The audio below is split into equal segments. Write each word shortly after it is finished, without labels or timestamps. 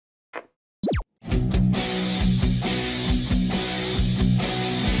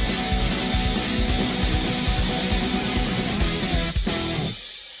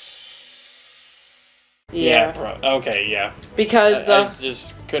Yeah. Okay, yeah. Because I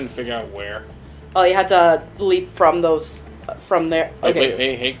just couldn't figure out where. oh, you had to leap from those from there. Okay.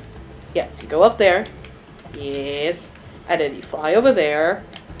 Wait, hey. Yes, you go up there. Yes. And then you fly over there.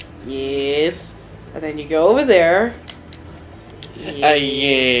 Yes. And then you go over there. Yeah.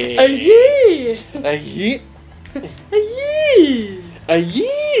 Yay. Yeah. Yay. Yeah.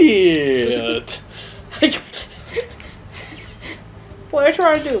 What are you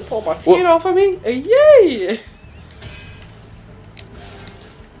trying to do? Pull my skin off of me? Yay!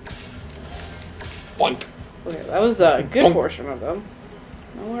 Boink. Okay, that was a good portion of them.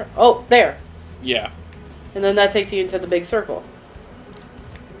 Nowhere. Oh, there. Yeah. And then that takes you into the big circle.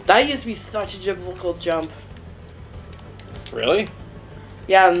 That used to be such a difficult jump. Really?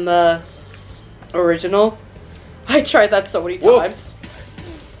 Yeah, in the original. I tried that so many times.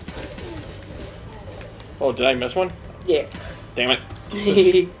 Oh, did I miss one? Yeah. Damn it.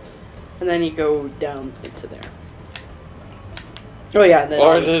 And then you go down into there. Oh yeah, and then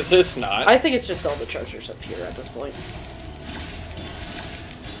or is this not? I think it's just all the treasures up here at this point.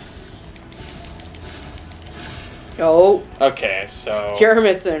 Oh. Okay, so... You're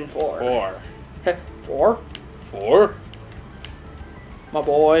missing 4. 4. 4? 4? My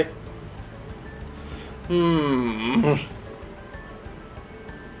boy.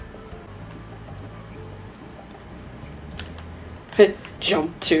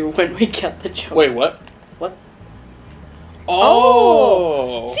 Jump 2 when we get the jump. Wait, what? What?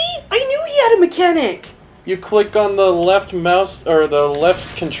 Oh! See? I knew he had a mechanic! You click on the left mouse, or the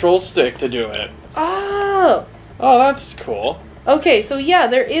left control stick to do it. Oh! Oh, that's cool. Okay, so yeah,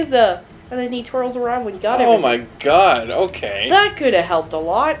 there is a... And then he twirls around when you got it. Oh my god, okay. That could have helped a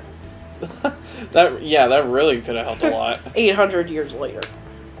lot. that really could have helped a lot. 800 years later.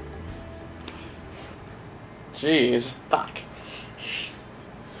 Jeez. Fuck.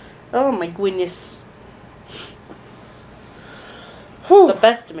 Oh my goodness. Whew. The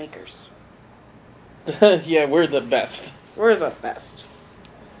best makers. Yeah, we're the best. We're the best.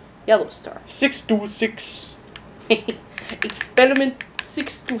 Yellow Star. 626. Experiment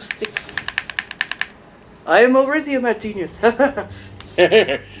 626. I am already a mad genius. Right,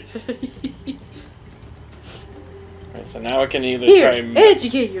 so now I can either Here, try...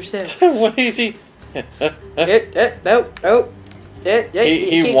 educate yourself. What is he? Nope.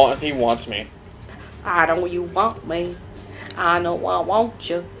 He wants me. I know you want me. I know I want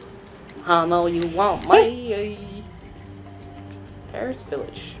you. I know you want me. Paris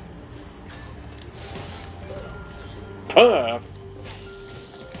Village. Yeah,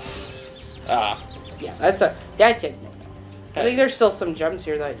 that's it. I think there's still some gems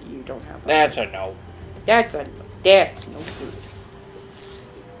here that you don't have. That's a no. That's no good.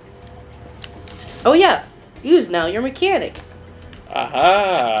 Oh yeah, use now your mechanic.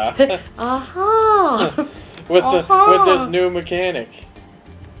 Aha. Aha. With this new mechanic.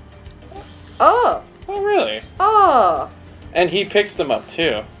 Oh. Oh really? Oh. And he picks them up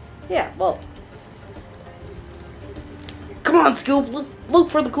too. Yeah. Well. Come on, Scoop. Look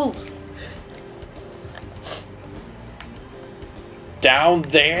for the clues. Down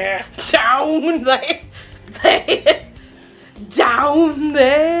there. Down there. Down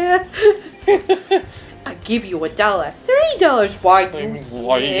there. I give you $1. $3.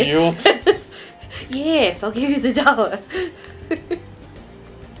 Why you? Yes, I'll give you the $1.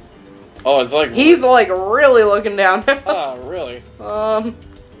 Oh, it's like he's like really looking down. Oh, really? Oh.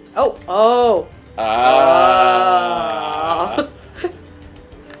 Ah.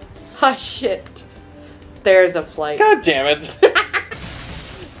 Ah, shit. There's a flight. God damn it.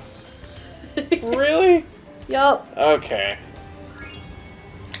 Really? Yup. Okay.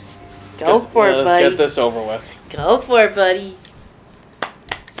 Go for it, buddy. Let's get this over with. Go for it, buddy.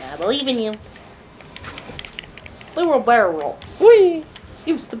 I believe in you. Little barrel roll. Whee!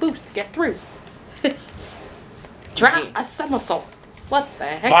 Use the boost to get through. Drop a somersault. What the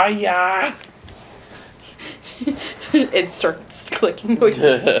heck? Fire! It starts clicking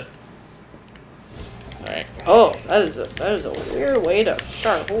noises. Alright. Oh, that is a weird way to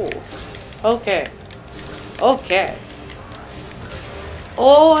start. Ooh. Okay. Okay.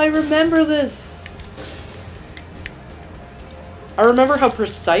 Oh, I remember this. I remember how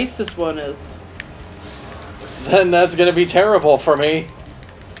precise this one is. Then that's gonna be terrible for me.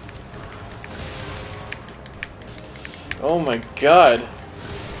 Oh my god.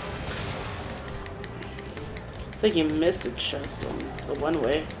 I think you missed a chest on the one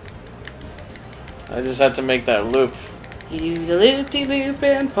way. I just had to make that loop. You do the loop-de-loop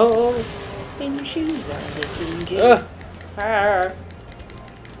and pull, and your shoes are looking good.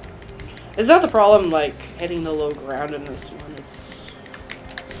 Is that the problem, like, hitting the low ground in this one? It's...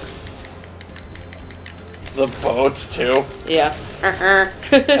 The boats, too. Yeah.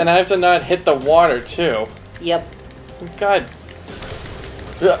 And I have to not hit the water, too. Yep. God.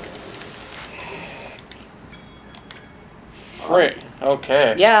 Frick.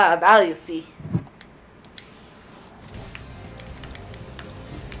 Okay. Yeah, now you see.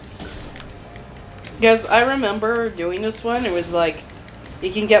 Because I remember doing this one, it was like,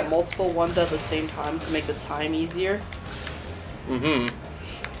 you can get multiple ones at the same time to make the time easier. Mm-hmm.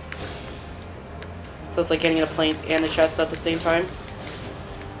 So it's like getting the planes and the chests at the same time.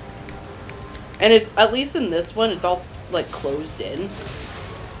 And it's, at least in this one, it's all, like, closed in.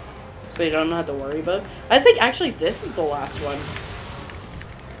 So you don't have to worry about it. I think, actually, this is the last one.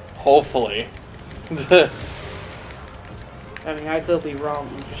 Hopefully. I mean, I could be wrong.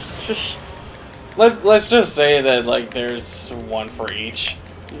 Let's just say that, like, there's one for each.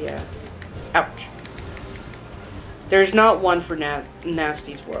 Yeah. Ouch. There's not one for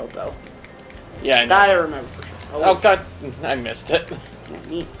Nasty's World, though. Yeah, I know. That I remember for sure. Oh, God. I missed it. Yeah,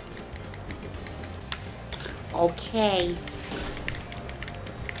 neat. Okay.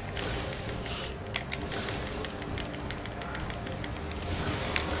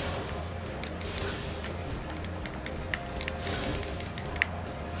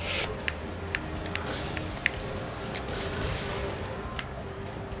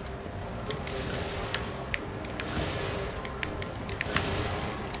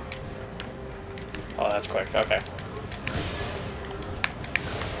 Oh, that's quick. Okay.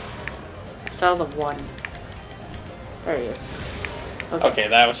 Saw the one. There he is. Okay,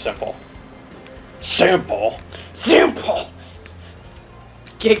 that was simple. Simple? Simple!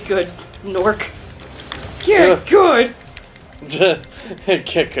 Get good, Nork. Get good!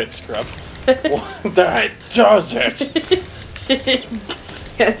 Get good, scrub. That does it!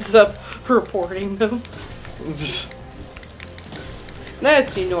 Ends up reporting them.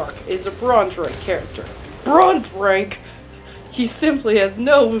 Nasty Nork is a bronze rank character. Bronze rank? He simply has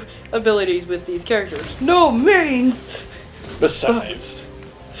no abilities with these characters. No mains! Besides,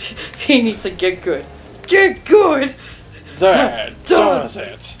 he needs to get good. Get good! that does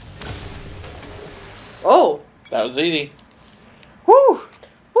it! Oh! That was easy. Woo!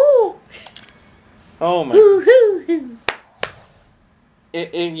 Woo! Oh my. Woo-hoo-hoo.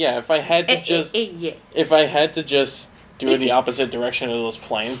 Yeah, if I had to just... Yeah. If I had to just do it the opposite direction of those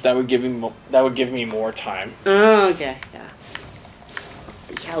planes, that would give me more time. Oh, okay, yeah. Let's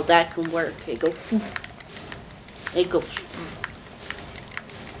see how that can work. It go. It go.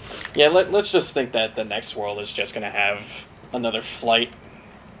 Yeah, let's just think that the next world is just gonna have another flight.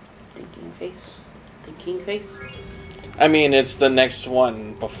 Thinking face. Thinking face. I mean, it's the next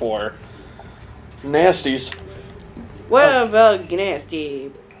one before Nasty's. What about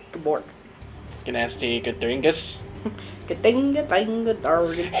Gnasty? Bork. Gnasty Gadringus. Gading.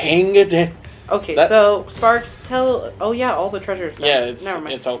 Okay, so Sparks, tell. Oh yeah, all the treasures. Yeah, Never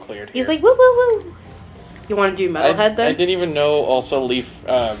mind. it's all cleared. He's Here. like woo woo woo. You want to do Metalhead then? I didn't even know. Also, Leif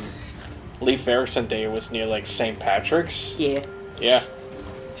Erikson Day was near like St. Patrick's. Yeah. Yeah.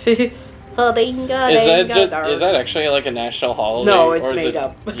 Is Is that actually like a national holiday? No, it's made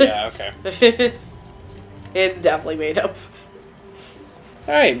up. Yeah. Okay. It's definitely made up.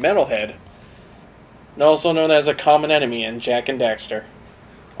 All right, Metalhead. Also known as a common enemy in Jack and Daxter.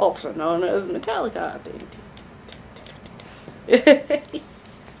 Also known as Metallica.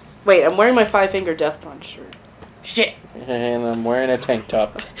 Wait, I'm wearing my 5-finger death punch shirt. Shit. And I'm wearing a tank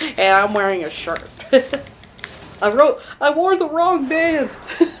top. And I'm wearing a shirt. I wore the wrong band.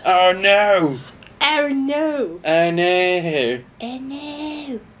 Oh no! Oh no! Oh no! Oh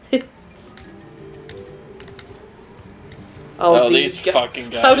no! Oh, these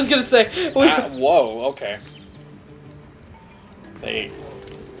fucking guys. I was gonna say. Whoa, okay.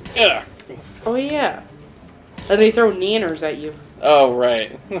 Ugh. Oh yeah. And they throw nanners at you. Oh,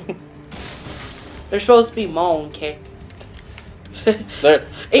 right. They're supposed to be monkey.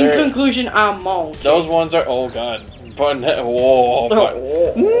 In conclusion, I'm monkey. Those ones are. Oh god. But whoa. But,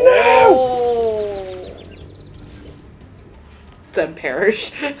 no! Then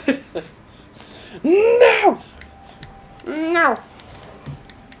perish. No! No!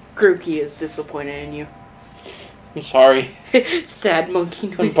 Grookey is disappointed in you. I'm sorry. Sad monkey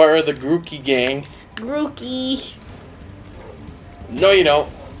noise. I'm part of the Grookey gang. Grookey. No, you don't.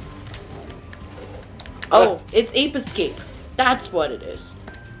 Oh, it's Ape Escape. That's what it is.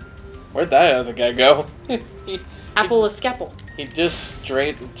 Where'd that other guy go? Apple Escapple. He just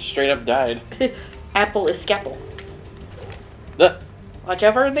straight up died. Apple Escapple. The Watch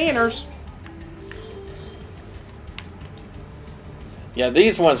out for nanners. Yeah,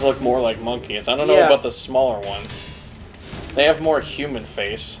 these ones look more like monkeys. I don't know about the smaller ones. They have more human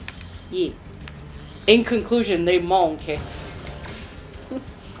face. Yeah. In conclusion, they monkey.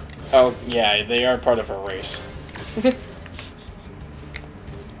 Oh, yeah, they are part of a race.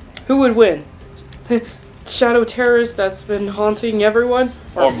 Who would win? Shadow terrorist that's been haunting everyone?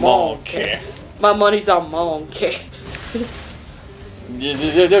 Or monkey. My money's on monkey.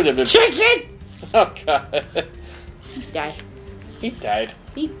 Chicken! Oh, God. He died. He died.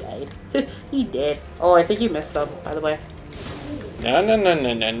 He died. He did. Oh, I think you missed some, by the way. No.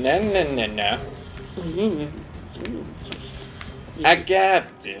 I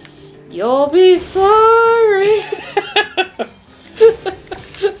got this. You'll be sorry.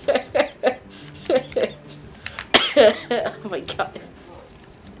 Oh my god.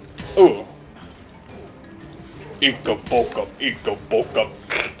 Ooh. Ika boka.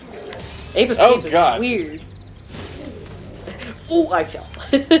 Ape Escape is weird. Oh, I fell.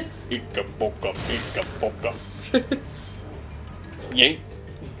 Ika boka. Yay.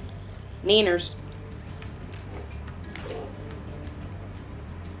 Neeners.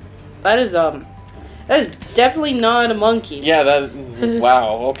 That is definitely not a monkey. Yeah, that.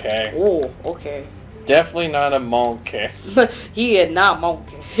 Wow, okay. Oh, okay. Definitely not a monkey. He is not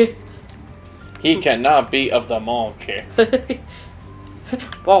monkey. He cannot be of the monkey.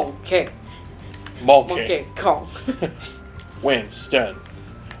 Monkey. Monkey. Kong. Winston.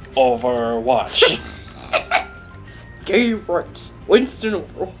 Overwatch. Gay rights. Winston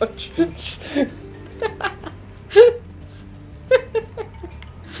Overwatch.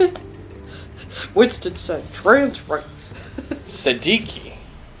 Winston said trans rights. Sadiki.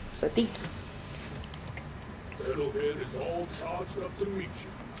 Metalhead is all charged up to meet you.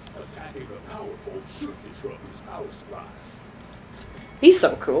 Attacking the powerful should disrupt his power supply. He's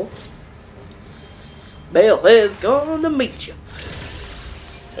so cool. Metalhead's gonna meet you.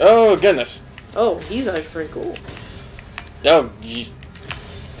 Oh, goodness. Oh, he's actually pretty cool. Oh, jeez.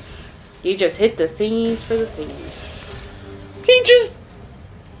 He just hit the thingies for the thingies.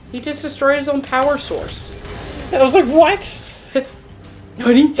 He just destroyed his own power source. I was like, what?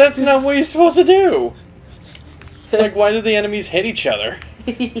 Nani? That's not what you're supposed to do. Like, why do the enemies hit each other?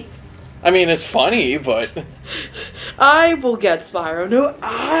 I mean, it's funny, but... I will get Spyro. No,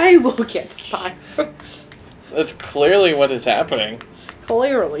 I will get Spyro. That's clearly what is happening.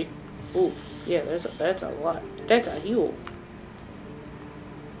 Clearly. Ooh, yeah, that's a lot. That's a heal.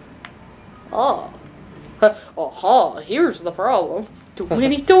 Oh. Aha, here's the problem. Too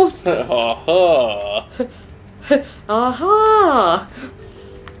many toasters. Aha. Aha.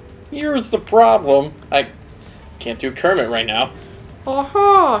 Here's the problem. I can't do Kermit right now.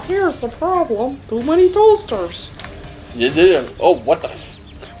 Aha, here's the problem. Too many toasters. Oh, what the...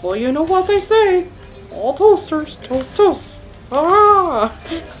 Well, you know what they say. All toasters, toast, toast. Ah!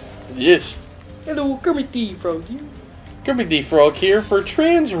 Yes. Hello, Kermit the Frog here. Kermit the Frog here for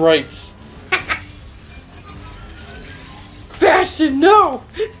trans rights. Bastion, no!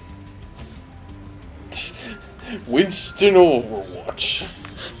 Winston Overwatch.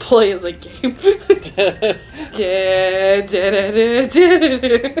 Play the game.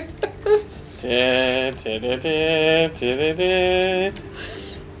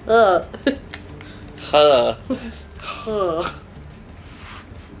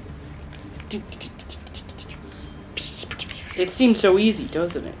 It seems so easy,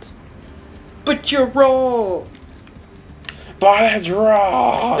 doesn't it? But you're wrong! But it's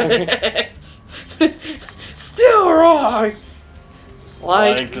wrong! Still wrong!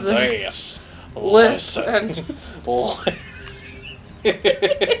 Like this. Listen. Oh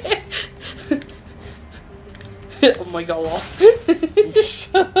my god.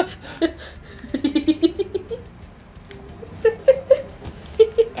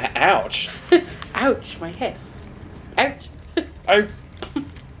 Ouch. Ouch, my head. Ouch. I...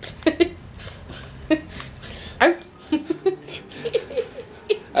 Ouch.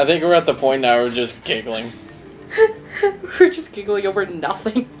 I think we're at the point now we're just giggling. We're just giggling over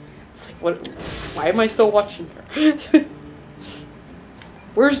nothing. It's like, what? Why am I still watching her?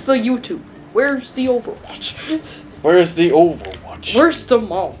 Where's the YouTube? Where's the Overwatch? Where's the Overwatch? Where's the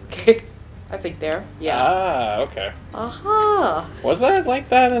monk? I think there. Yeah. Ah, okay. Aha. Was that like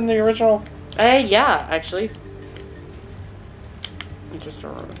that in the original? Yeah, actually. Just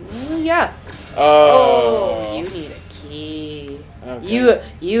yeah. Oh. You need a key. Okay.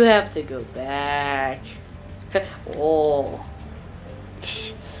 You have to go back. Oh.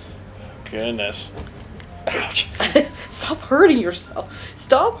 Goodness. Ouch. Stop hurting yourself.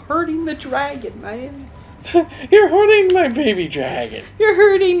 Stop hurting the dragon, man. You're hurting my baby dragon. You're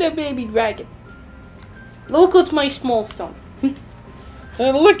hurting the baby dragon. Look at my small son.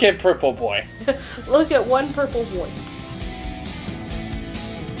 Look at Purple Boy. Look at one purple boy.